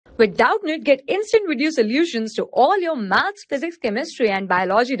With Doubtnut, get instant video solutions to all your maths, physics, chemistry, and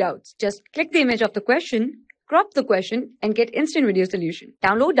biology doubts. Just click the image of the question, crop the question, and get instant video solution.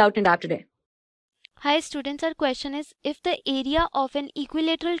 Download Doubtnut app today. Hi students, our question is, if the area of an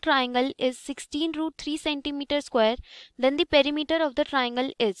equilateral triangle is 16 root 3 centimeter square, then the perimeter of the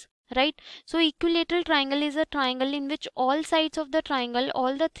triangle is, right? So equilateral triangle is a triangle in which all sides of the triangle,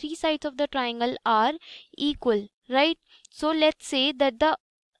 all the three sides of the triangle are equal, right? So let's say that the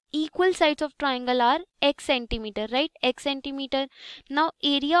equal sides of triangle are x centimeter, right? X centimeter. Now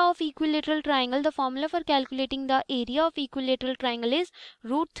area of equilateral triangle, the formula for calculating the area of equilateral triangle is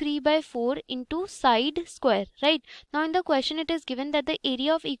root 3 by 4 into side square, right? Now in the question it is given that the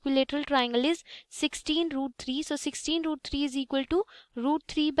area of equilateral triangle is 16 root 3. So 16 root 3 is equal to root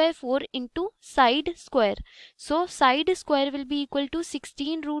 3 by 4 into side square. So side square will be equal to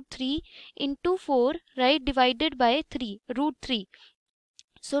 16 root 3 into 4, right, divided by 3, root 3.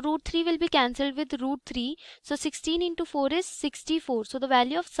 So root 3 will be cancelled with root 3. So 16 into 4 is 64. So the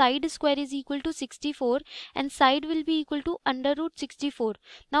value of side square is equal to 64 and side will be equal to under root 64.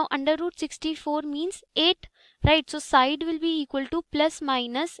 Now under root 64 means 8, right? So side will be equal to plus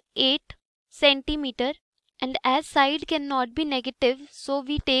minus 8 centimeter. And as side cannot be negative, so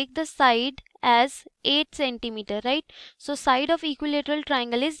we take the side as 8 centimeter, right? So side of equilateral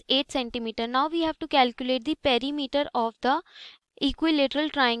triangle is 8 centimeter. Now we have to calculate the perimeter of the equilateral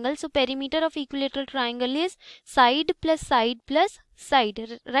triangle. So perimeter of equilateral triangle is side plus side plus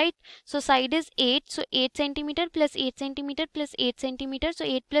side, right? So side is 8, so 8 centimeter plus 8 centimeter plus 8 centimeter. So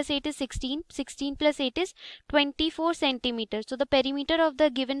 8 plus 8 is 16, 16 plus 8 is 24 centimeter. So the perimeter of the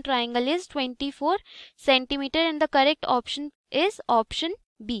given triangle is 24 centimeter and the correct option is option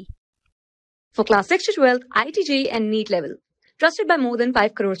B. For class 6 to 12, IIT JEE and NEET level. Trusted by more than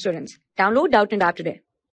 5 crore students. Download Doubtnut app today.